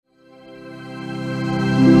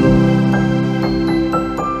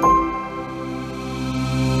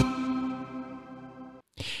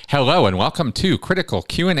Hello and welcome to Critical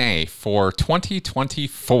Q&A for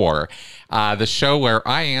 2024, the show where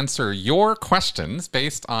I answer your questions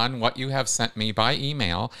based on what you have sent me by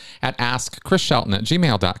email at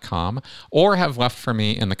askchrisshelton@gmail.com or have left for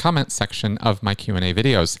me in the comments section of my Q&A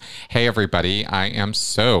videos. Hey everybody, I am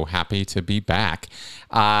so happy to be back.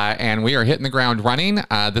 And we are hitting the ground running.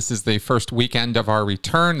 This is the first weekend of our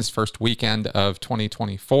return, this first weekend of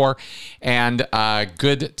 2024, and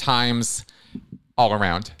good times all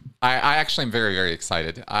around. I actually am very, very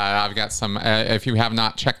excited. I've got some, if you have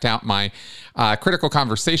not checked out my Critical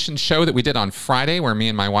Conversation show that we did on Friday, where me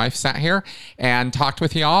and my wife sat here and talked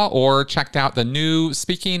with y'all, or checked out the new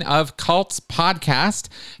Speaking of Cults podcast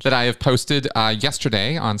that I have posted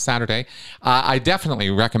yesterday on Saturday, I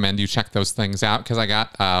definitely recommend you check those things out because I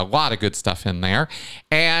got a lot of good stuff in there.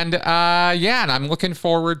 And and I'm looking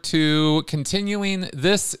forward to continuing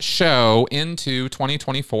this show into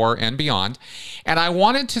 2024 and beyond. And I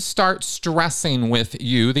wanted to start stressing with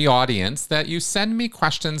you, the audience, that you send me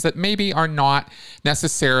questions that maybe are not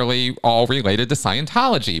necessarily all related to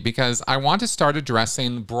Scientology, because I want to start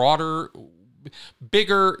addressing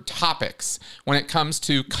bigger topics when it comes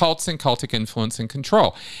to cults and cultic influence and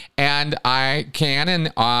control. And I can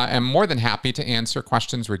and am more than happy to answer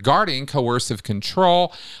questions regarding coercive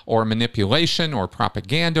control or manipulation or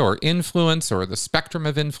propaganda or influence or the spectrum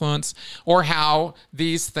of influence or how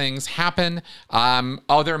these things happen.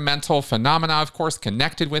 Other mental phenomena, of course,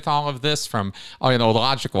 connected with all of this, from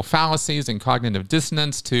logical fallacies and cognitive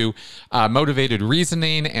dissonance to motivated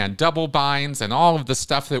reasoning and double binds and all of the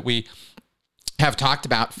stuff that we have talked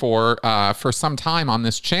about for some time on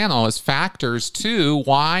this channel as factors to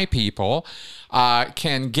why people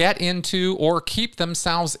can get into or keep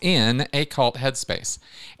themselves in a cult headspace.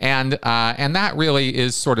 And that really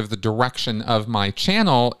is sort of the direction of my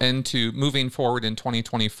channel into moving forward in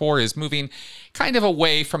 2024, is moving kind of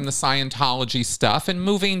away from the Scientology stuff and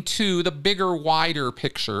moving to the bigger, wider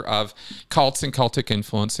picture of cults and cultic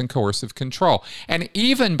influence and coercive control. And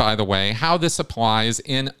even, by the way, how this applies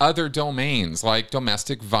in other domains like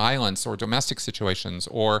domestic violence or domestic situations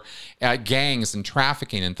or gangs and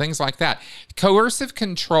trafficking and things like that. Coercive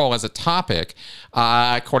control as a topic,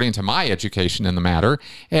 according to my education in the matter,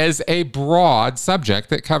 is a broad subject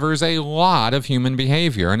that covers a lot of human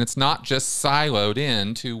behavior. And it's not just siloed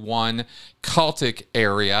into one cultic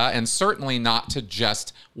area, and certainly not to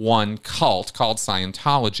just one cult called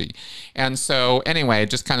Scientology. And so anyway,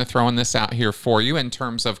 just kind of throwing this out here for you in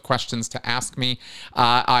terms of questions to ask me.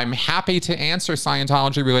 I'm happy to answer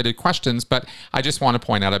Scientology related questions, but I just want to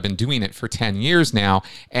point out I've been doing it for 10 years now,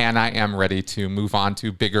 and I am ready to move on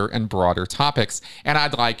to bigger and broader topics. And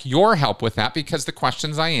I'd like your help with that because the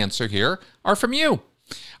questions I answer here are from you.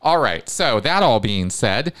 All right, so that all being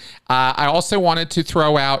said, I also wanted to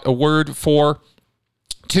throw out a word for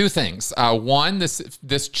two things. One,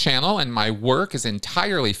 this channel and my work is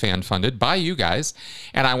entirely fan-funded by you guys,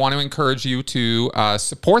 and I want to encourage you to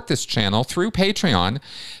support this channel through Patreon.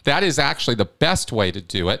 That is actually the best way to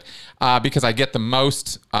do it because I get the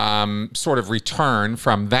most sort of return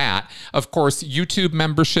from that. Of course, YouTube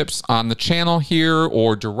memberships on the channel here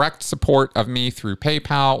or direct support of me through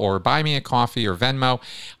PayPal or Buy Me a Coffee or Venmo.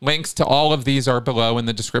 Links to all of these are below in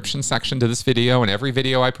the description section to this video and every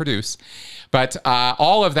video I produce. But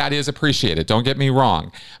all of that is appreciated. Don't get me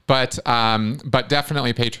wrong. But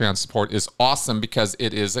definitely Patreon support is awesome because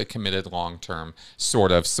it is a committed long-term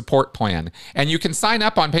sort of support plan. And you can sign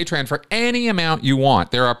up on Patreon for any amount you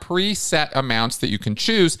want. There are preset amounts that you can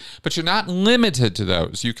choose, but you're not limited to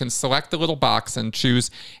those. You can select the little box and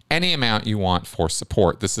choose any amount you want for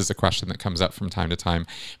support. This is a question that comes up from time to time.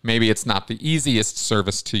 Maybe it's not the easiest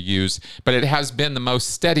service to use, but it has been the most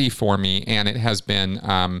steady for me, and it has been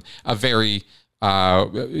a very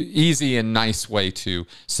easy and nice way to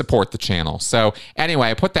support the channel. So anyway,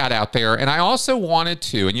 I put that out there. And I also wanted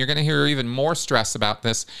to, and you're going to hear even more stress about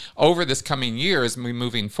this over this coming year as we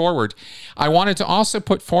moving forward, I wanted to also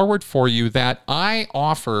put forward for you that I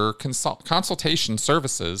offer consultation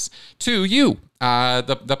services to you,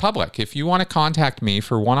 the public. If you want to contact me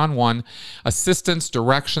for one-on-one assistance,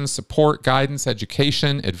 direction, support, guidance,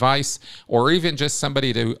 education, advice, or even just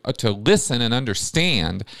somebody to listen and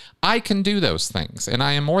understand, I can do those things, and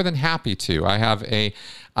I am more than happy to. I have a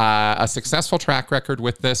successful track record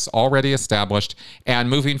with this already established,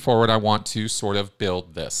 and moving forward, I want to sort of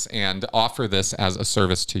build this and offer this as a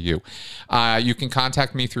service to you. You can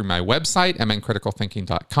contact me through my website,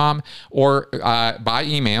 mncriticalthinking.com, or by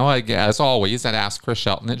email, as always, at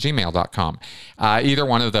askchrisshelton@gmail.com. Either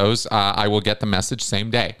one of those, I will get the message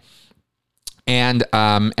same day. And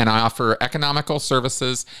I offer economical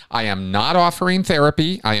services. I am not offering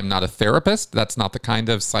therapy. I am not a therapist. That's not the kind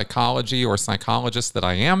of psychology or psychologist that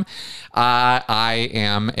I am. I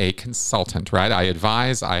am a consultant, right? I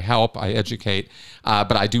advise, I help, I educate,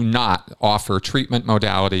 but I do not offer treatment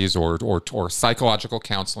modalities or psychological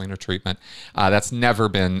counseling or treatment. That's never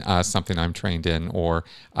been something I'm trained in or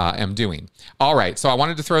am doing. All right, so I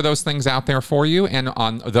wanted to throw those things out there for you. And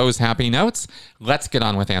on those happy notes, let's get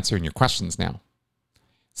on with answering your questions now.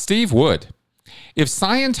 Steve Wood, if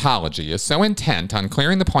Scientology is so intent on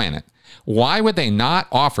clearing the planet, why would they not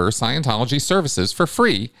offer Scientology services for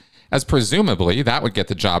free, as presumably that would get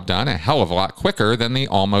the job done a hell of a lot quicker than the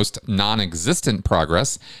almost non-existent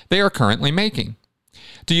progress they are currently making?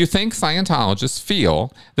 Do you think Scientologists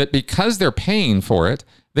feel that because they're paying for it,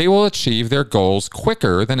 they will achieve their goals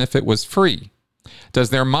quicker than if it was free?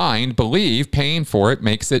 Does their mind believe paying for it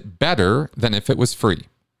makes it better than if it was free?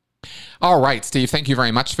 All right, Steve, thank you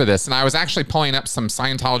very much for this. And I was actually pulling up some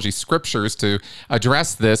Scientology scriptures to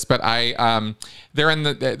address this, but there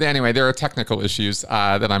are technical issues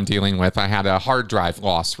that I'm dealing with. I had a hard drive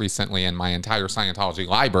loss recently, and my entire Scientology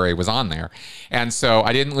library was on there. And so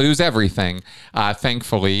I didn't lose everything,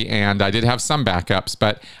 thankfully, and I did have some backups,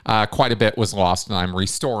 but quite a bit was lost, and I'm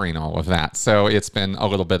restoring all of that. So it's been a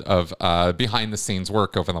little bit of behind-the-scenes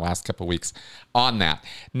work over the last couple of weeks on that.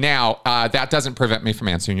 Now, that doesn't prevent me from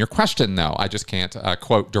answering your question, though. I just can't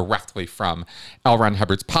quote directly from L. Ron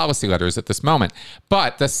Hubbard's policy letters at this moment.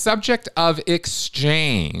 But the subject of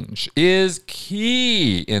exchange is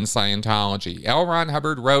key in Scientology. L. Ron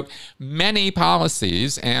Hubbard wrote many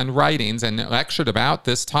policies and writings and lectured about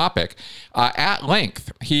this topic at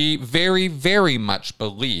length. He very, very much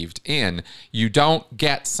believed in you don't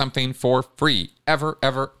get something for free. Ever,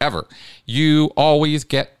 ever, ever. You always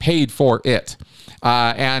get paid for it.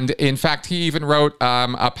 And in fact, he even wrote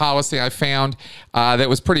a policy I found that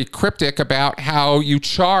was pretty cryptic about how you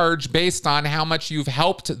charge based on how much you've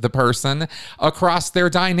helped the person across their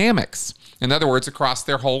dynamics. In other words, across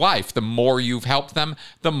their whole life. The more you've helped them,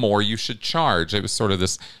 the more you should charge. It was sort of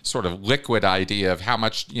this sort of liquid idea of how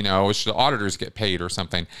much, should auditors get paid or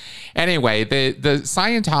something. Anyway, the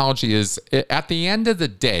Scientology is, at the end of the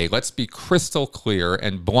day, let's be crystal clear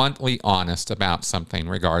and bluntly honest about something in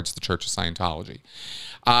regards to the Church of Scientology.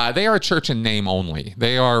 They are a church in name only.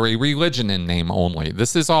 They are a religion in name only.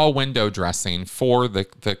 This is all window dressing for the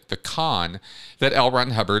con that L.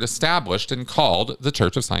 Ron Hubbard established and called the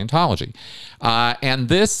Church of Scientology. And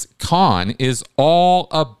this con is all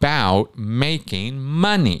about making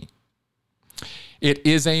money. It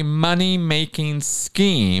is a money-making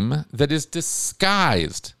scheme that is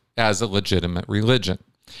disguised as a legitimate religion.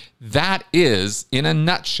 That is, in a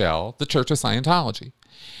nutshell, the Church of Scientology.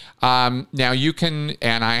 Now you can,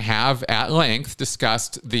 and I have at length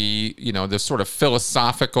discussed the sort of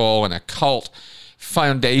philosophical and occult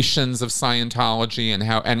foundations of Scientology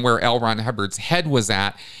and where L. Ron Hubbard's head was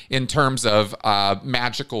at in terms of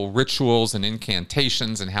magical rituals and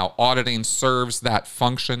incantations and how auditing serves that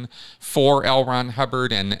function for L. Ron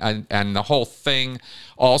Hubbard, and the whole thing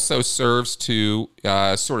also serves to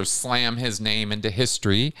sort of slam his name into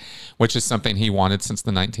history, which is something he wanted since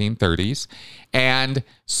the 1930s, and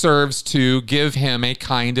serves to give him a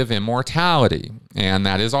kind of immortality. And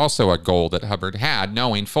that is also a goal that Hubbard had,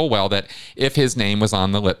 knowing full well that if his name was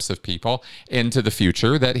on the lips of people into the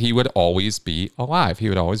future, that he would always be alive. He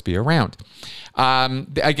would always be around.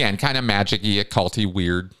 Again, kind of magic-y, occulty,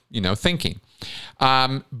 weird, thinking.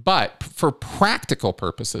 But for practical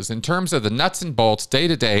purposes, in terms of the nuts and bolts,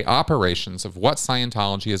 day-to-day operations of what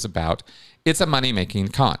Scientology is about, it's a money-making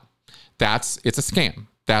con. It's a scam.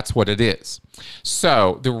 That's what it is.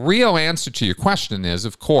 So the real answer to your question is,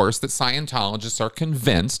 of course, that Scientologists are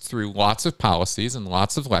convinced through lots of policies and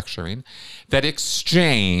lots of lecturing that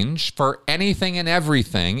exchange for anything and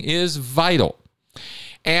everything is vital.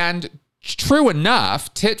 And true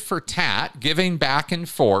enough, tit for tat, giving back and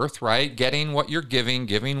forth, right? Getting what you're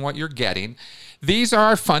giving what you're getting. These are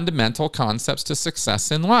our fundamental concepts to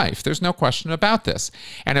success in life. There's no question about this.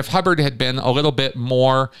 And if Hubbard had been a little bit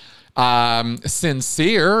more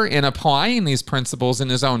sincere in applying these principles in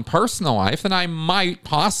his own personal life, then I might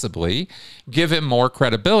possibly give him more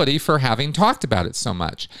credibility for having talked about it so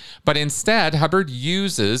much. But instead, Hubbard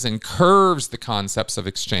uses and curves the concepts of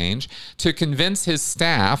exchange to convince his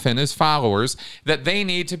staff and his followers that they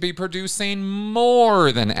need to be producing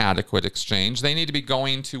more than adequate exchange. They need to be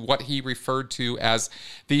going to what he referred to as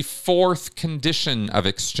the fourth condition of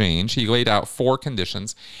exchange. He laid out 4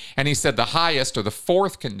 conditions, and he said the highest, or the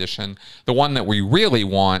fourth condition, organization, the one that we really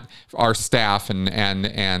want our staff and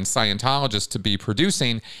Scientologists to be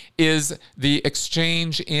producing, is the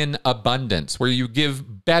exchange in abundance, where you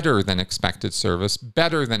give better than expected service,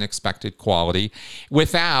 better than expected quality,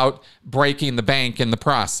 without breaking the bank in the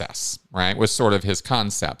process, right? Was sort of his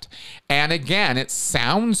concept. And again, it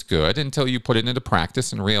sounds good until you put it into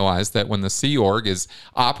practice and realize that when the Sea Org is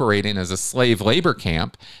operating as a slave labor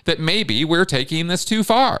camp, that maybe we're taking this too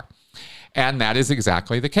far. And that is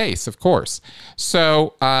exactly the case, of course.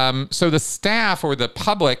 So the staff or the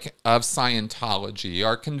public of Scientology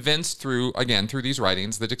are convinced through these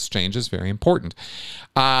writings that exchange is very important.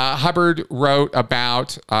 Hubbard wrote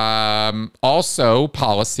about also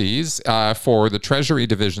policies for the treasury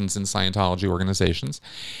divisions in Scientology organizations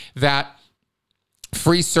that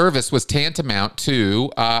free service was tantamount to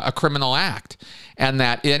a criminal act, and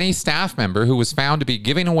that any staff member who was found to be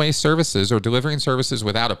giving away services or delivering services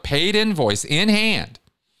without a paid invoice in hand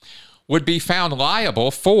would be found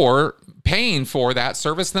liable for paying for that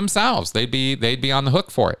service themselves. They'd be on the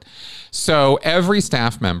hook for it. So every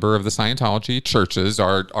staff member of the Scientology churches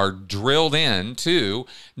are drilled into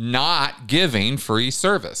not giving free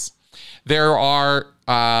service. There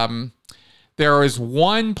is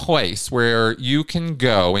one place where you can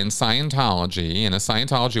go in Scientology, in a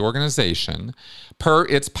Scientology organization, per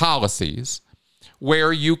its policies,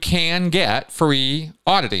 where you can get free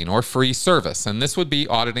auditing or free service. And this would be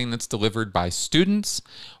auditing that's delivered by students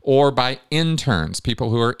or by interns,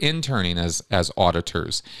 people who are interning as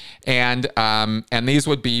auditors. And these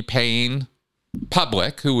would be paying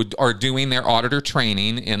public who are doing their auditor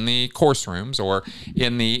training in the course rooms or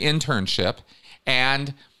in the internship.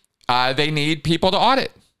 And they need people to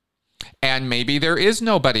audit. And maybe there is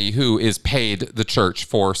nobody who is paid the church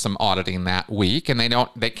for some auditing that week, and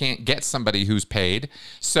they can't get somebody who's paid.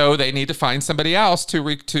 So they need to find somebody else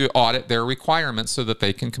to audit their requirements so that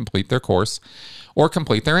they can complete their course or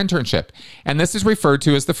complete their internship. And this is referred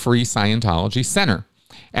to as the Free Scientology Center.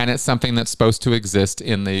 And it's something that's supposed to exist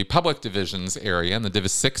in the public divisions area, in the Div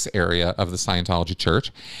 6 area of the Scientology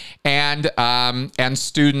Church. And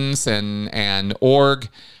students and org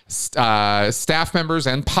staff members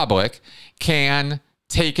and public can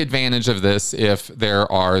take advantage of this if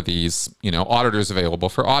there are these, auditors available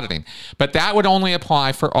for auditing. But that would only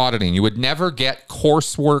apply for auditing. You would never get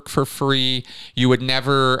coursework for free. You would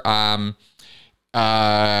never,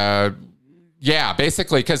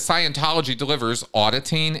 basically, because Scientology delivers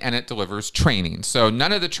auditing and it delivers training. So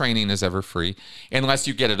none of the training is ever free unless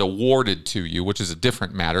you get it awarded to you, which is a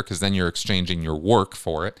different matter because then you're exchanging your work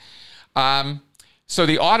for it. So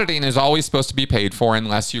the auditing is always supposed to be paid for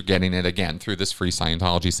unless you're getting it, again, through this Free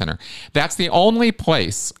Scientology Center. That's the only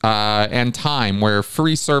place and time where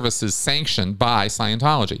free service is sanctioned by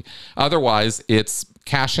Scientology. Otherwise, it's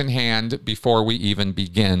cash in hand before we even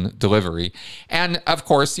begin delivery. And of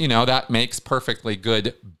course, that makes perfectly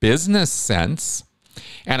good business sense.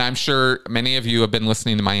 And I'm sure many of you have been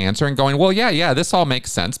listening to my answer and going, well, yeah, this all makes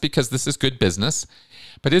sense because this is good business.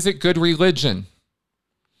 But is it good religion?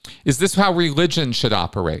 Is this how religion should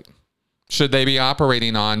operate? Should they be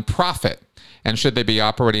operating on profit? And should they be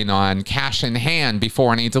operating on cash in hand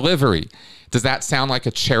before any delivery? Does that sound like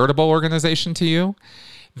a charitable organization to you?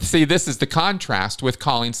 See, this is the contrast with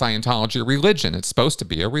calling Scientology a religion. It's supposed to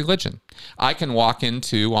be a religion. I can walk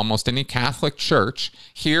into almost any Catholic church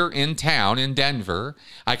here in town in Denver.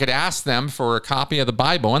 I could ask them for a copy of the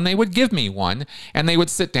Bible, and they would give me one, and they would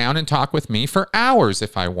sit down and talk with me for hours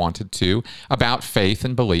if I wanted to about faith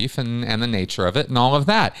and belief and the nature of it and all of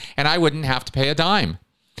that. And I wouldn't have to pay a dime.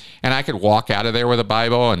 And I could walk out of there with a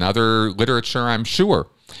Bible and other literature, I'm sure.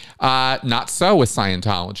 Not so with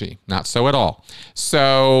Scientology, not so at all.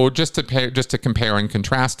 So just to compare and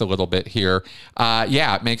contrast a little bit here,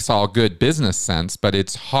 it makes all good business sense, but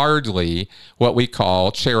it's hardly what we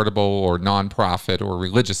call charitable or nonprofit or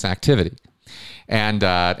religious activity. And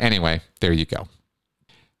anyway, there you go.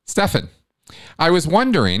 Stefan, I was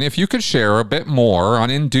wondering if you could share a bit more on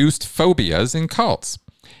induced phobias in cults.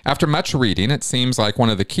 After much reading, it seems like one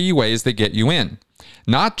of the key ways they get you in.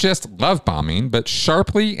 Not just love bombing, but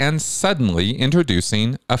sharply and suddenly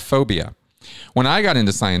introducing a phobia. When I got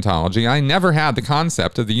into Scientology, I never had the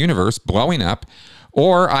concept of the universe blowing up,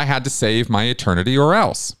 or I had to save my eternity or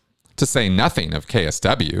else. To say nothing of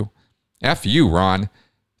KSW. F you, Ron.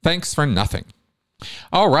 Thanks for nothing.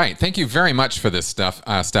 All right. Thank you very much for this stuff,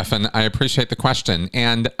 Stefan. I appreciate the question.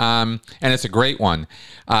 And it's a great one.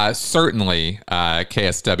 Certainly,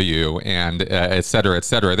 KSW and et cetera, et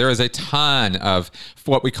cetera. There is a ton of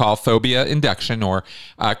what we call phobia induction or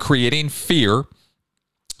creating fear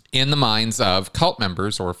in the minds of cult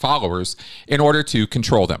members or followers in order to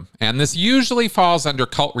control them. And this usually falls under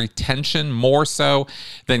cult retention more so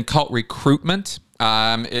than cult recruitment.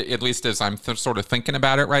 At least as I'm sort of thinking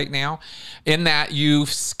about it right now, in that you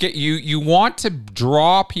want to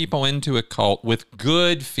draw people into a cult with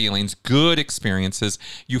good feelings, good experiences,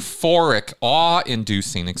 euphoric,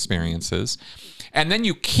 awe-inducing experiences. And then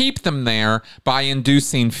you keep them there by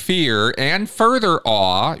inducing fear and further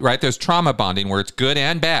awe, right? There's trauma bonding where it's good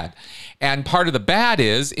and bad. And part of the bad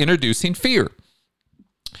is introducing fear.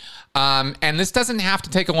 And this doesn't have to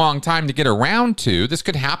take a long time to get around to. This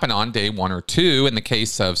could happen on day 1 or 2 in the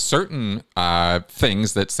case of certain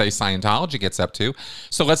things that, say, Scientology gets up to.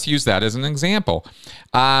 So let's use that as an example.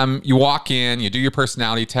 You walk in, you do your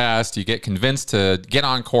personality test, you get convinced to get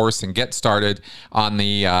on course and get started on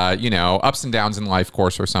the, ups and downs in life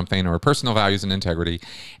course or something, or personal values and integrity.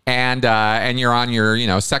 And you're on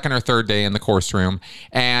your, second or third day in the course room,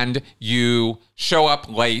 and you show up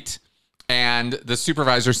late. And the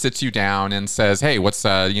supervisor sits you down and says, hey, what's,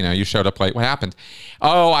 you showed up late. What happened?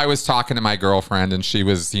 Oh, I was talking to my girlfriend and she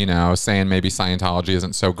was, saying maybe Scientology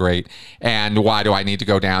isn't so great. And why do I need to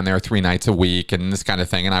go down there 3 nights a week and this kind of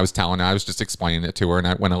thing? And I was just explaining it to her, and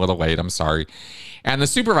I went a little late. I'm sorry. And the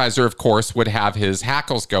supervisor, of course, would have his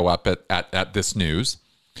hackles go up at this news.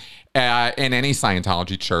 In any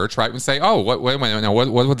Scientology church, right? Would say, oh,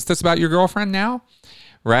 what's this about your girlfriend now?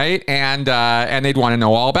 Right. And they'd want to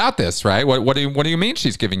know all about this. Right. What do you mean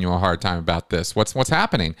she's giving you a hard time about this? What's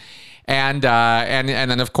happening? And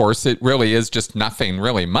then, of course, it really is just nothing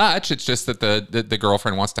really much. It's just that the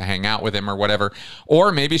girlfriend wants to hang out with him or whatever.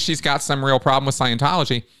 Or maybe she's got some real problem with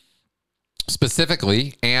Scientology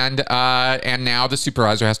specifically. And now the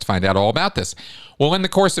supervisor has to find out all about this. Well, in the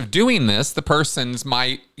course of doing this, the persons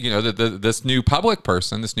might, this new public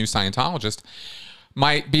person, this new Scientologist,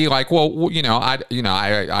 might be like, well, what's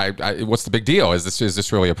the big deal? Is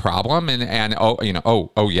this really a problem? And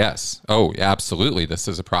oh yes, oh absolutely, this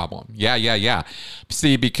is a problem. Yeah.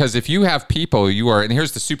 See, because if you have people, and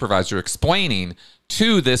here's the supervisor explaining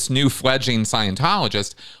to this new fledgling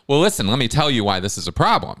Scientologist, well, listen, let me tell you why this is a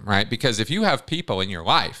problem, right? Because if you have people in your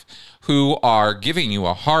life who are giving you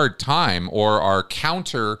a hard time or are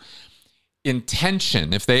counter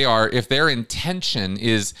intention, if their intention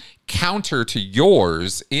is counter to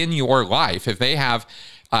yours in your life, if they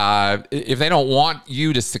don't want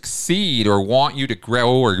you to succeed or want you to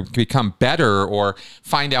grow or become better or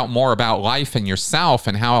find out more about life and yourself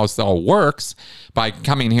and how it all works by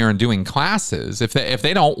coming here and doing classes, if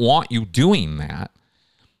they don't want you doing that,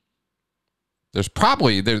 there's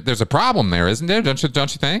a problem there, isn't there? Don't you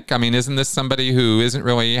think? I mean, isn't this somebody who isn't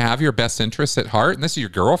really have your best interests at heart? And this is your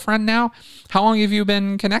girlfriend now? How long have you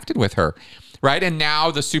been connected with her? Right? And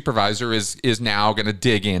now the supervisor is now going to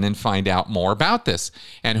dig in and find out more about this.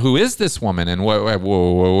 And who is this woman? And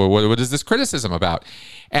what is this criticism about?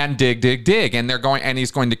 And dig. And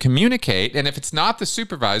he's going to communicate. And if it's not the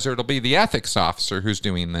supervisor, it'll be the ethics officer who's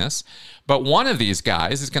doing this. But one of these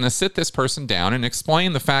guys is going to sit this person down and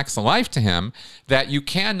explain the facts of life to him, that you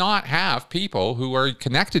cannot have people who are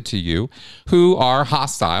connected to you who are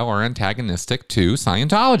hostile or antagonistic to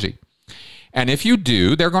Scientology. And if you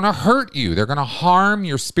do, they're going to hurt you. They're going to harm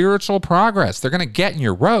your spiritual progress. They're going to get in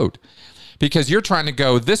your road because you're trying to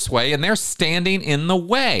go this way and they're standing in the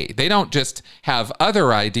way. They don't just have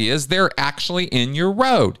other ideas. They're actually in your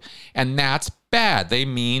road. And that's bad. They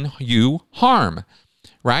mean you harm,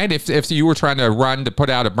 right? If you were trying to run to put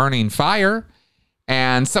out a burning fire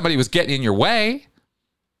and somebody was getting in your way,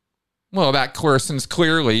 well, that person's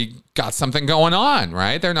clearly got something going on,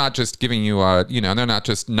 right? They're not just giving you they're not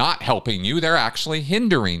just not helping you. They're actually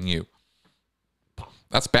hindering you.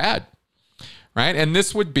 That's bad, right? And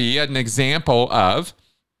this would be an example of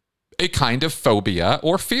a kind of phobia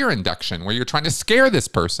or fear induction where you're trying to scare this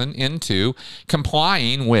person into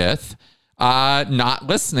complying with not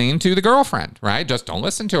listening to the girlfriend, right? Just don't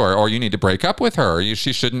listen to her, or you need to break up with her.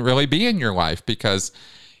 She shouldn't really be in your life because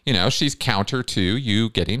she's counter to you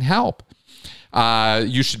getting help.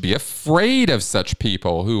 You should be afraid of such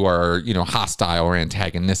people who are, hostile or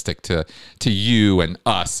antagonistic to you and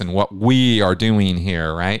us and what we are doing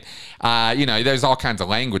here, right? There's all kinds of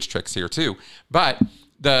language tricks here too. But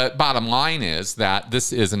the bottom line is that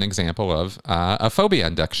this is an example of a phobia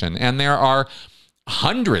induction. And there are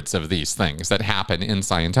hundreds of these things that happen in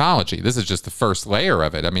Scientology. This is just the first layer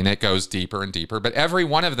of it. I mean, it goes deeper and deeper, but every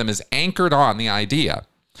one of them is anchored on the idea.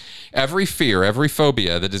 Every fear, every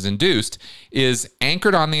phobia that is induced is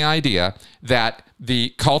anchored on the idea that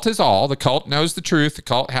the cult knows the truth, the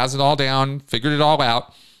cult has it all down, figured it all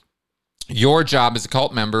out. Your job as a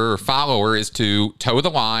cult member or follower is to toe the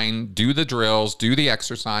line, do the drills, do the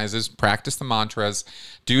exercises, practice the mantras,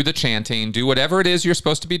 do the chanting, do whatever it is you're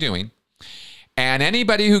supposed to be doing. And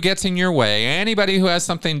anybody who gets in your way, anybody who has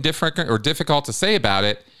something different or difficult to say about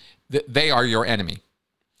it, they are your enemy.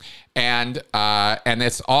 And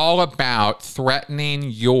it's all about threatening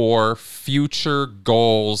your future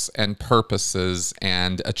goals and purposes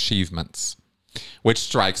and achievements, which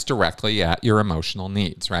strikes directly at your emotional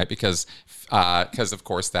needs, right? Because of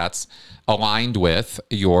course that's aligned with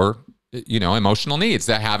your emotional needs.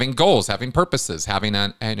 That having goals, having purposes, having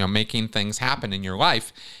making things happen in your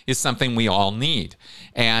life is something we all need.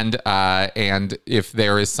 And if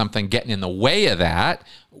there is something getting in the way of that,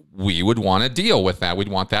 we would want to deal with that. We'd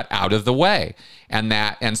want that out of the way.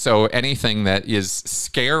 And so anything that is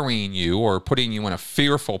scaring you or putting you in a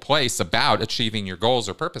fearful place about achieving your goals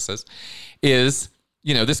or purposes is,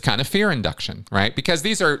 this kind of fear induction, right? Because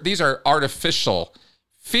these are artificial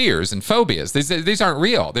fears and phobias. These aren't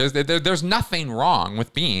real. There's nothing wrong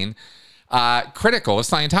with being critical of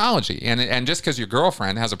Scientology. And just because your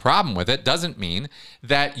girlfriend has a problem with it doesn't mean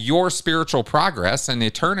that your spiritual progress and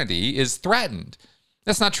eternity is threatened.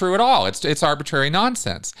 That's not true at all. It's arbitrary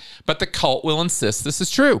nonsense. But the cult will insist this is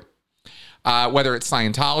true. Whether it's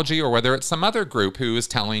Scientology or whether it's some other group who is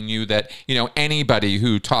telling you that, anybody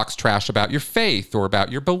who talks trash about your faith or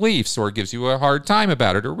about your beliefs or gives you a hard time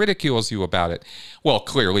about it or ridicules you about it. Well,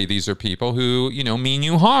 clearly these are people who, mean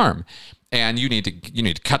you harm. And you need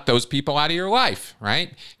to cut those people out of your life,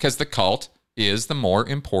 right? Because the cult is the more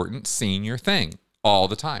important senior thing all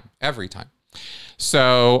the time, every time.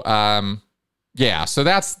 So, so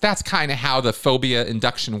that's kind of how the phobia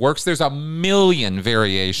induction works. There's a million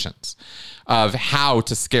variations of how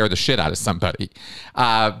to scare the shit out of somebody.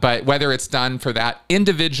 But whether it's done for that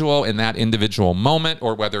individual in that individual moment,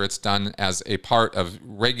 or whether it's done as a part of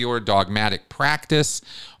regular dogmatic practice,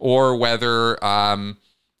 or whether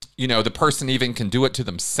the person even can do it to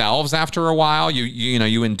themselves after a while.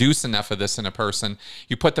 You induce enough of this in a person,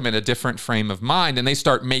 you put them in a different frame of mind, and they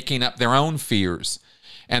start making up their own fears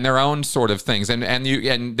and their own sort of things, and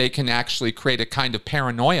they can actually create a kind of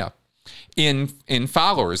paranoia in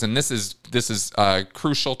followers. And this is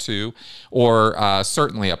crucial to, or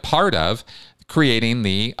certainly a part of, creating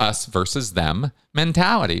the us versus them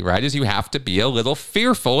mentality, right? Is you have to be a little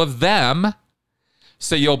fearful of them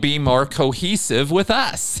so you'll be more cohesive with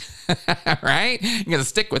us, right? You're going to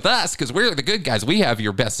stick with us because we're the good guys. We have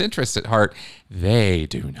your best interest at heart. They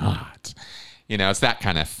do not. It's that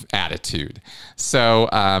kind of attitude. So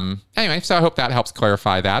anyway, so I hope that helps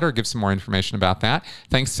clarify that or give some more information about that.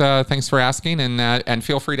 Thanks for asking, and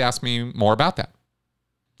feel free to ask me more about that.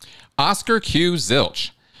 Oscar Q.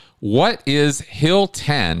 Zilch, what is Hill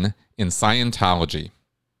 10 in Scientology?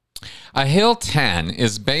 A Hill 10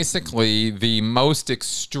 is basically the most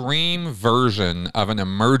extreme version of an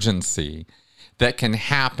emergency that can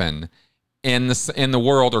happen in the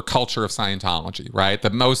world or culture of Scientology, right? The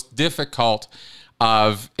most difficult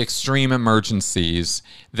of extreme emergencies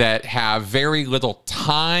that have very little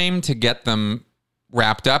time to get them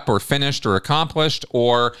wrapped up or finished or accomplished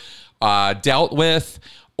or dealt with,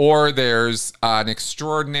 or there's an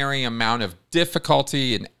extraordinary amount of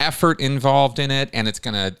difficulty and effort involved in it, and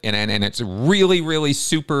it's really, really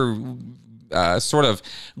super sort of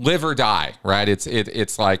live or die, right?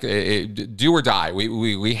 It's like do or die.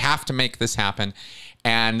 We have to make this happen.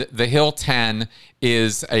 And the Hill 10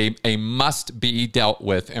 is a must be dealt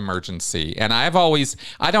with emergency. And I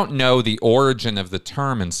don't know the origin of the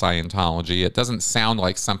term in Scientology. It doesn't sound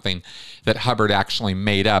like something that Hubbard actually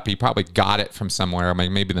made up. He probably got it from somewhere,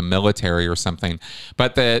 maybe the military or something.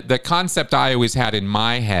 But the concept I always had in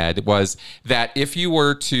my head was that if you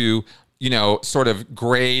were to, sort of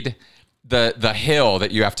grade the hill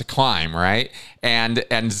that you have to climb, right? And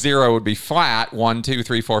 0 would be flat, 1, 2,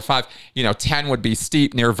 3, 4, 5. 10 would be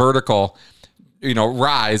steep, near vertical,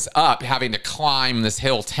 rise up, having to climb this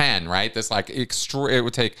Hill 10, right? This it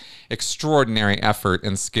would take extraordinary effort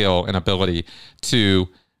and skill and ability to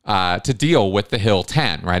deal with the Hill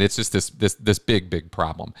 10, right? It's just this big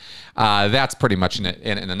problem. That's pretty much in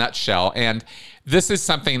a nutshell. And this is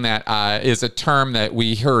something that is a term that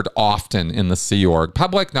we heard often in the Sea Org.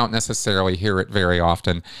 Public don't necessarily hear it very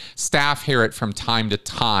often. Staff hear it from time to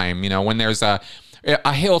time. When there's a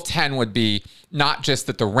Hill 10 would be not just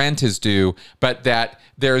that the rent is due, but that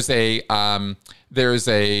there's a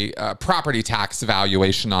property tax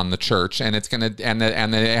valuation on the church, and it's going to, and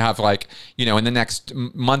they have in the next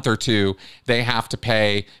month or two, they have to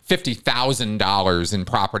pay $50,000 in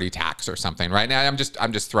property tax or something, right? Now I'm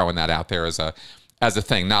just throwing that out there as as a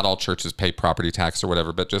thing. Not all churches pay property tax or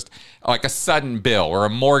whatever, but just like a sudden bill or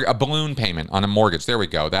a balloon payment on a mortgage. There we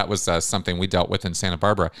go. That was something we dealt with in Santa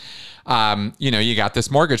Barbara. You got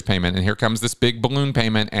this mortgage payment, and here comes this big balloon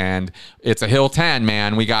payment, and it's a Hill 10,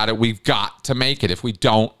 man. We've got to make it. If we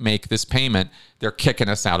don't make this payment, they're kicking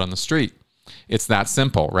us out on the street. It's that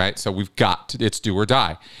simple, right? So it's do or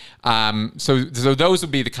die. So those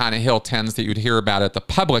would be the kind of Hill 10s that you'd hear about at the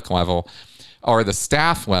public level or the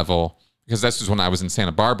staff level, because this was when I was in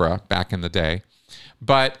Santa Barbara back in the day.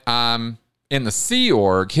 But in the Sea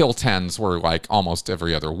Org, Hill 10s were like almost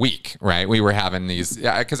every other week, right? We were having these,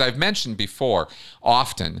 because I've mentioned before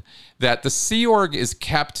often that the Sea Org is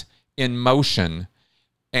kept in motion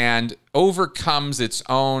and overcomes its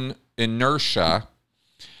own inertia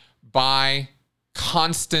by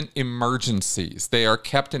constant emergencies. They are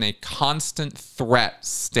kept in a constant threat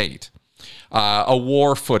state, a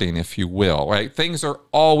war footing, if you will, right? Things are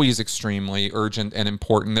always extremely urgent and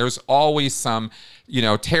important. There's always some,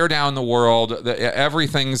 tear down the world.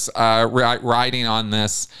 Everything's riding on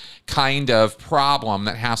this kind of problem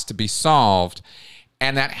that has to be solved.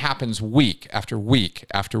 And that happens week after week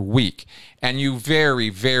after week. And you very,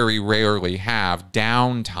 very rarely have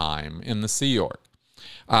downtime in the Sea Org.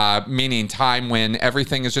 Meaning time when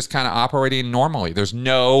everything is just kind of operating normally. There's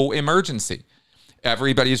no emergency.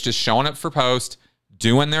 Everybody's just showing up for post,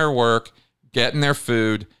 doing their work, getting their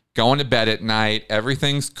food, going to bed at night.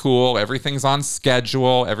 Everything's cool. Everything's on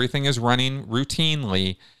schedule. Everything is running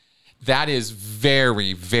routinely. That is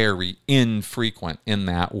very, very infrequent in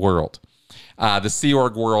that world. The Sea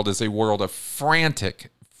Org world is a world of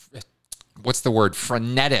frenetic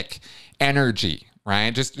energy,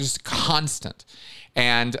 right? Just constant.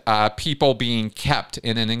 And people being kept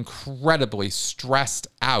in an incredibly stressed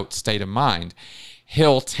out state of mind.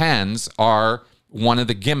 Hill 10s are one of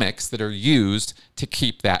the gimmicks that are used to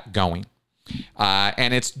keep that going.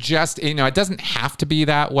 And it's just, it doesn't have to be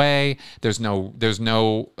that way. There's no,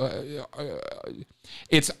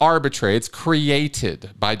 it's arbitrary. It's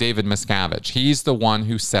created by David Miscavige. He's the one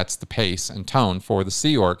who sets the pace and tone for the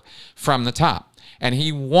Sea Org from the top. And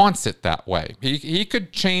he wants it that way. He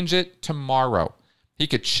could change it tomorrow. He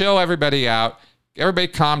could chill everybody out. Everybody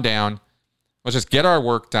calm down. Let's just get our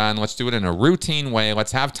work done. Let's do it in a routine way.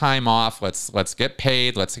 Let's have time off. Let's get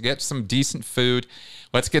paid. Let's get some decent food.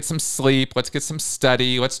 Let's get some sleep. Let's get some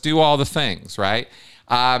study. Let's do all the things, right?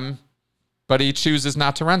 But he chooses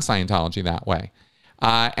not to run Scientology that way.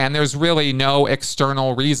 And there's really no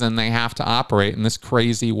external reason they have to operate in this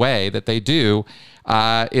crazy way that they do.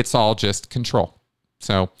 It's all just control.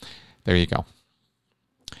 So there you go.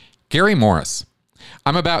 Gary Morris.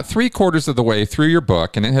 I'm about 3/4 of the way through your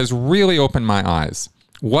book, and it has really opened my eyes.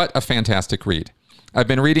 What a fantastic read. I've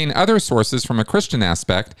been reading other sources from a Christian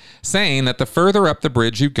aspect saying that the further up the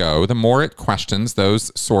bridge you go, the more it questions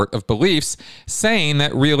those sort of beliefs, saying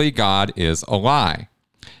that really God is a lie.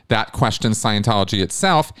 That questions Scientology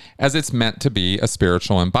itself, as it's meant to be a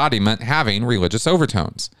spiritual embodiment having religious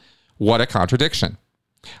overtones. What a contradiction.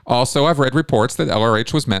 Also, I've read reports that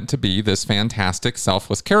LRH was meant to be this fantastic,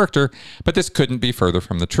 selfless character, but this couldn't be further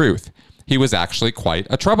from the truth. He was actually quite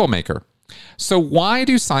a troublemaker. So why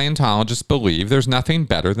do Scientologists believe there's nothing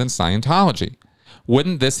better than Scientology?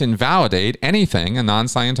 Wouldn't this invalidate anything a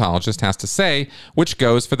non-Scientologist has to say, which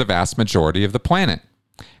goes for the vast majority of the planet?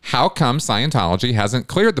 How come Scientology hasn't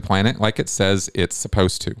cleared the planet like it says it's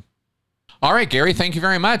supposed to? All right, Gary, thank you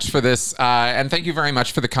very much for this. And thank you very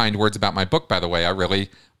much for the kind words about my book, by the way. I really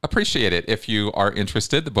appreciate it. If you are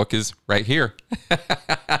interested, the book is right here.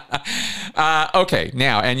 Okay,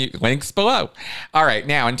 now, and links below. All right,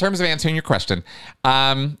 now, in terms of answering your question,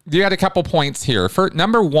 you had a couple points here. For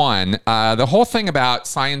number one, the whole thing about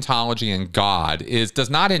Scientology and God does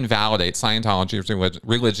not invalidate Scientology's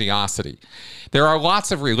religiosity. There are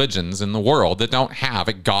lots of religions in the world that don't have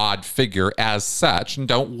a God figure as such and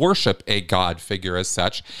don't worship a God figure as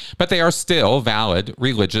such, but they are still valid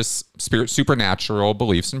religious, supernatural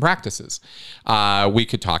beliefs and practices. We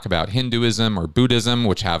could talk about Hinduism or Buddhism,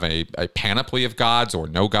 which have a panoply of gods or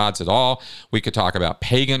no gods at all. We could talk about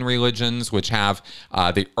pagan religions, which have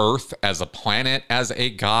the earth as a planet as a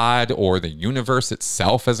god or the universe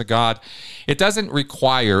itself as a god. It doesn't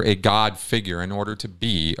require a God figure in order to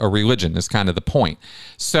be a religion, is kind of the point.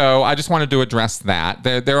 So I just wanted to address that.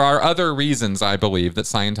 There are other reasons, I believe, that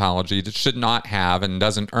Scientology should not have and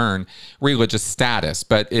doesn't earn religious status,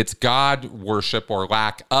 but its God worship or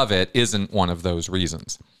lack of it isn't one of those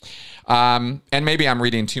reasons. And maybe I'm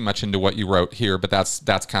reading too much into what you wrote here, but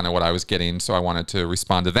that's kind of what I was getting, so I wanted to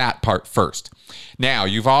respond to that part first. Now,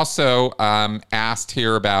 you've also asked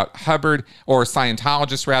here about Hubbard, or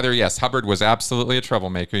Scientologists rather. Yes, Hubbard was absolutely a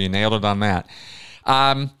troublemaker. You nailed it on that.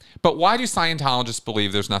 But why do Scientologists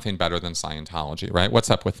believe there's nothing better than Scientology, right? What's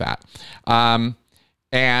up with that?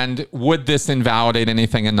 And would this invalidate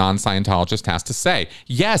anything a non-Scientologist has to say?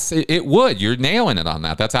 Yes, it would. You're nailing it on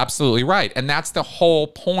that. That's absolutely right. And that's the whole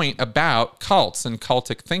point about cults and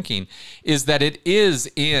cultic thinking, is that it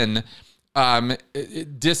is it's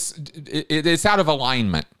out of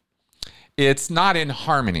alignment. It's not in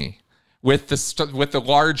harmony with the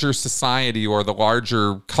larger society or the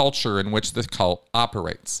larger culture in which the cult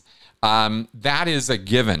operates. That is a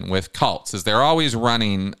given with cults, is they're always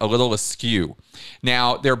running a little askew.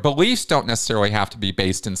 Now, their beliefs don't necessarily have to be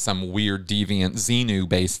based in some weird, deviant,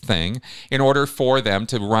 Xenu-based thing. In order for them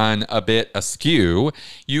to run a bit askew,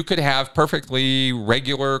 you could have perfectly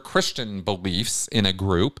regular Christian beliefs in a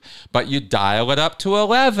group, but you dial it up to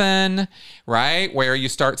 11, right? Where you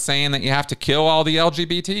start saying that you have to kill all the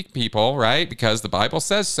LGBT people, right? Because the Bible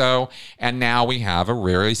says so. And now we have a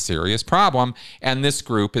really serious problem. And this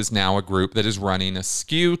group is now a group that is running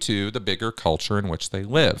askew to the bigger culture in which they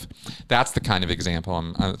live. That's the kind of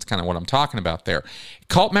example. That's kind of what I'm talking about there.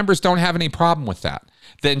 Cult members don't have any problem with that.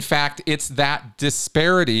 In fact, it's that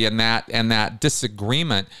disparity and that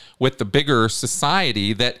disagreement with the bigger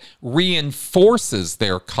society that reinforces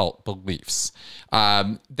their cult beliefs.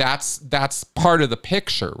 That's part of the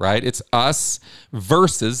picture, right? It's us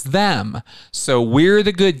versus them. So we're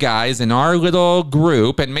the good guys in our little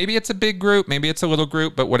group, and maybe it's a big group, maybe it's a little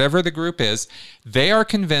group, but whatever the group is, they are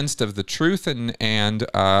convinced of the truth and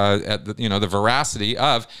the veracity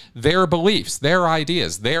of their beliefs, their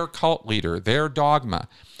ideas, their cult leader, their dogma,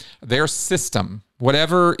 their system,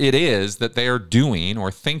 whatever it is that they are doing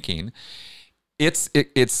or thinking. It's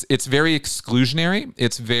very exclusionary.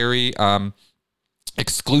 It's very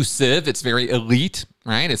exclusive. It's very elite,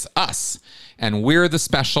 right? It's us, and we're the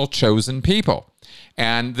special chosen people.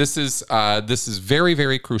 And this is very,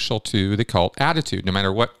 very crucial to the cult attitude, no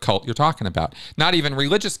matter what cult you're talking about. Not even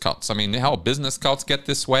religious cults. I mean, hell, business cults get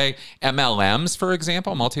this way. MLMs, for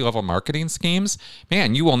example, multi-level marketing schemes.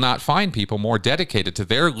 Man, you will not find people more dedicated to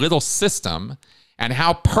their little system and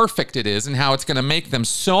how perfect it is and how it's going to make them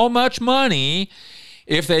so much money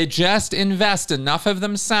if they just invest enough of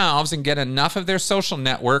themselves and get enough of their social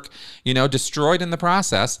network, destroyed in the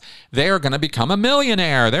process. They are going to become a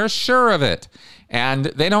millionaire. They're sure of it. And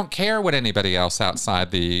they don't care what anybody else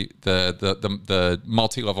outside the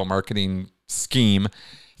multi-level marketing scheme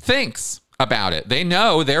thinks about it. They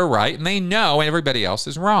know they're right, and they know everybody else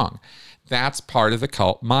is wrong. That's part of the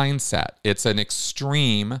cult mindset. It's an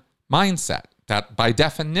extreme mindset. That, by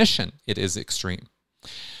definition, it is extreme.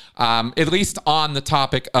 At least on the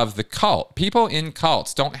topic of the cult. People in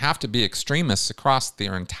cults don't have to be extremists across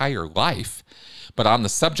their entire life. But on the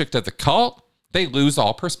subject of the cult, they lose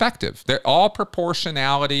all perspective. They're all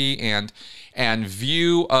proportionality and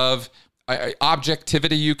view of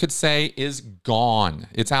objectivity, you could say, is gone.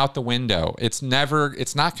 It's out the window. It's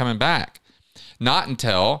not coming back. Not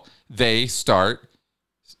until they start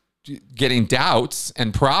getting doubts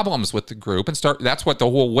and problems with the group and that's what the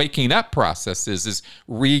whole waking up process is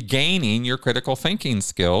regaining your critical thinking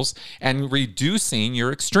skills and reducing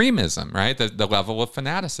your extremism, right? The level of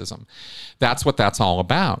fanaticism. That's what that's all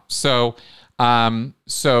about. So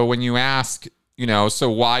when you ask,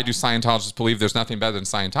 so why do Scientologists believe there's nothing better than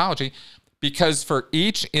Scientology? Because for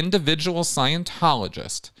each individual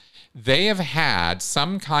Scientologist, they have had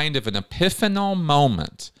some kind of an epiphanal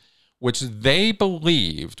moment which they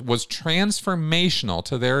believed was transformational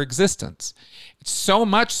to their existence. So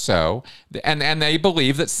much so, and they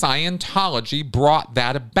believe that Scientology brought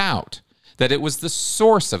that about, that it was the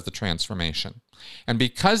source of the transformation. And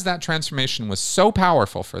because that transformation was so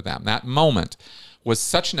powerful for them, that moment was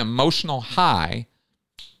such an emotional high,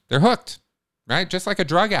 they're hooked, right? Just like a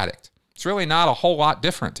drug addict. It's really not a whole lot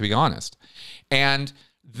different, to be honest. And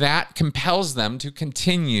that compels them to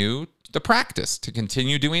continue the practice, to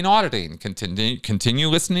continue doing auditing, continue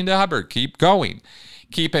listening to Hubbard, keep going,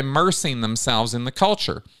 keep immersing themselves in the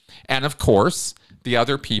culture. And of course, the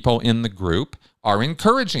other people in the group are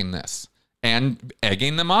encouraging this and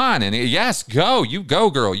egging them on. And yes, go, you go,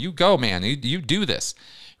 girl, you go, man, you do this,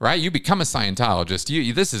 right? You become a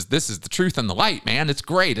Scientologist. This is the truth and the light, man. It's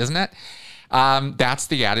great, isn't it? That's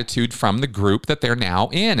the attitude from the group that they're now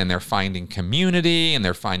in, and they're finding community and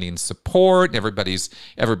they're finding support. Everybody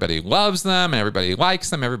loves them, and everybody likes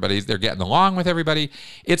them. They're getting along with everybody.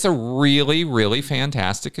 It's a really, really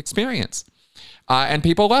fantastic experience, and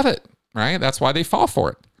people love it. Right? That's why they fall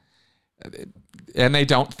for it, and they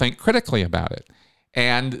don't think critically about it.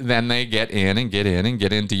 And then they get in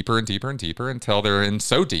deeper and deeper and deeper until they're in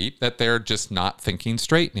so deep that they're just not thinking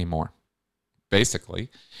straight anymore. basically.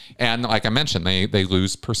 And like I mentioned, they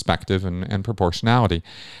lose perspective and proportionality.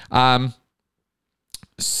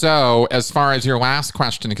 So as far as your last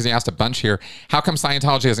question, because he asked a bunch here, how come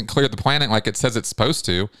Scientology hasn't cleared the planet like it says it's supposed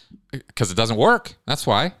to? Because it doesn't work. That's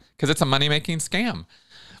why. Because it's a money-making scam.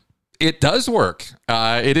 It does work.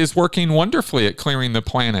 It is working wonderfully at clearing the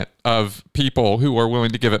planet of people who are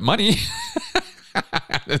willing to give it money.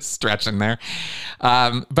 It's stretching there.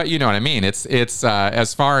 But you know what I mean? It's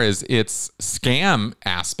as far as its scam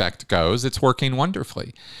aspect goes, it's working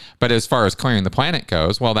wonderfully. But as far as clearing the planet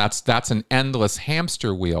goes, well, that's an endless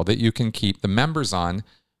hamster wheel that you can keep the members on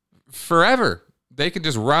forever. They can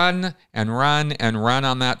just run and run and run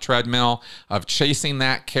on that treadmill of chasing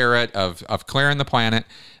that carrot of clearing the planet.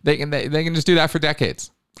 They can just do that for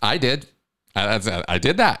decades. I did. I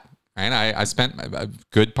did that. Right? I spent a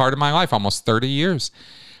good part of my life, almost 30 years,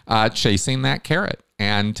 chasing that carrot,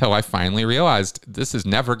 until I finally realized this is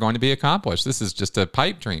never going to be accomplished. This is just a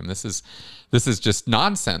pipe dream. This is just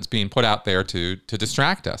nonsense being put out there to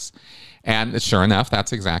distract us. And sure enough,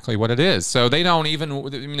 that's exactly what it is. So they don't even,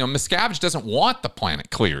 Miscavige doesn't want the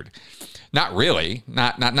planet cleared. Not really,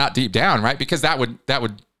 not deep down, right? Because that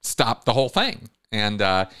would stop the whole thing. And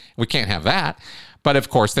we can't have that. But of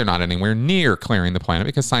course, they're not anywhere near clearing the planet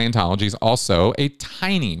because Scientology is also a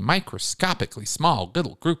tiny, microscopically small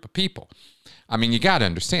little group of people. I mean, you got to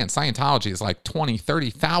understand, Scientology is like 20,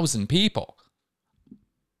 30,000 people.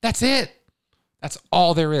 That's it. That's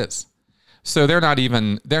all there is. So they're not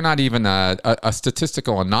even a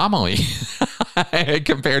statistical anomaly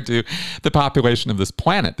compared to the population of this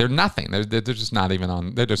planet. They're nothing. They're just not even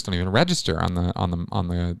on. They just don't even register on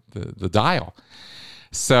the dial.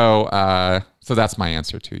 So that's my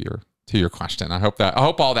answer to your question. I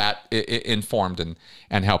hope all that informed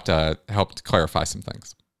and helped clarify some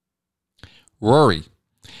things. Rory,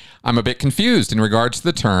 I'm a bit confused in regards to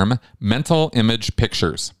the term mental image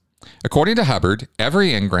pictures. According to Hubbard,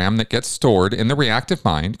 every engram that gets stored in the reactive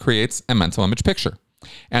mind creates a mental image picture.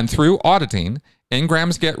 And through auditing,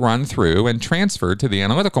 engrams get run through and transferred to the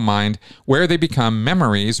analytical mind where they become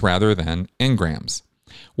memories rather than engrams.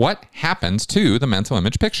 What happens to the mental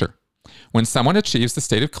image picture? When someone achieves the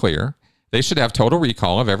state of clear, they should have total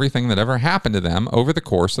recall of everything that ever happened to them over the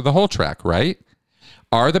course of the whole track, right?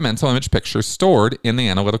 Are the mental image pictures stored in the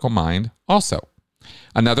analytical mind also?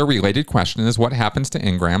 Another related question is what happens to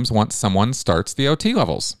engrams once someone starts the OT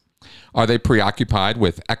levels? Are they preoccupied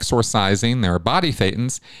with exorcising their body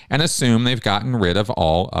thetans and assume they've gotten rid of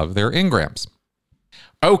all of their engrams?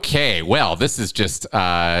 Okay, well, this is just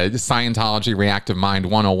Scientology Reactive Mind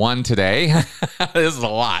 101 today. This is a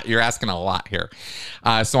lot. You're asking a lot here.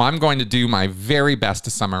 So I'm going to do my very best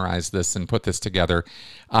to summarize this and put this together.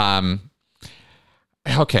 Okay,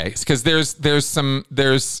 because there's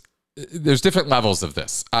different levels of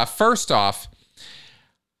this. First off,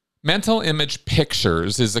 mental image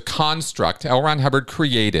pictures is a construct L. Ron Hubbard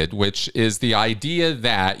created, which is the idea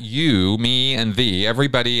that you, me, and thee,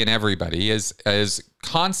 everybody is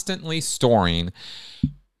constantly storing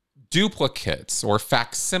duplicates or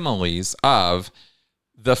facsimiles of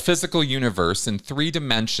the physical universe in 3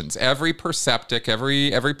 dimensions. Every perceptic,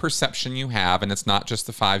 every perception you have, and it's not just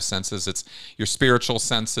the 5 senses, it's your spiritual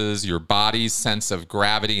senses, your body's sense of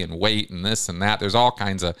gravity and weight and this and that. There's all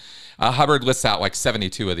kinds of, Hubbard lists out like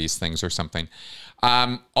 72 of these things or something.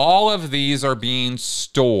 All of these are being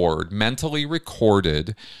stored, mentally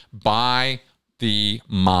recorded by the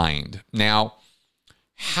mind. Now,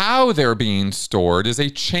 how they're being stored is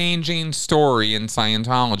a changing story in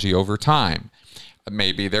Scientology over time.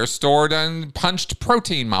 Maybe they're stored on punched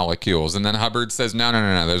protein molecules. And then Hubbard says, no,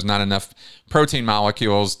 there's not enough protein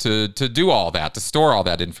molecules to do all that, to store all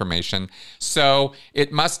that information. So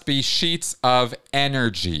it must be sheets of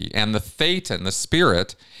energy. And the thetan, the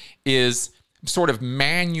spirit, is sort of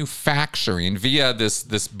manufacturing via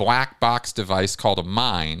this black box device called a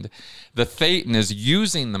mind. The thetan is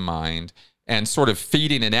using the mind and sort of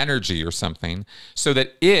feeding it energy or something so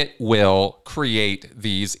that it will create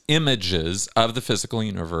these images of the physical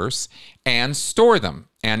universe and store them.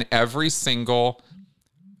 And every single,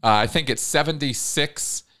 I think it's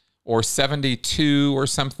 76 or 72 or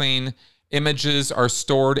something, images are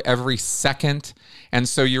stored every second. And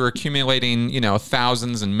so you're accumulating,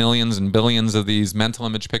 thousands and millions and billions of these mental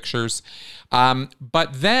image pictures.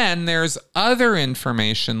 But then there's other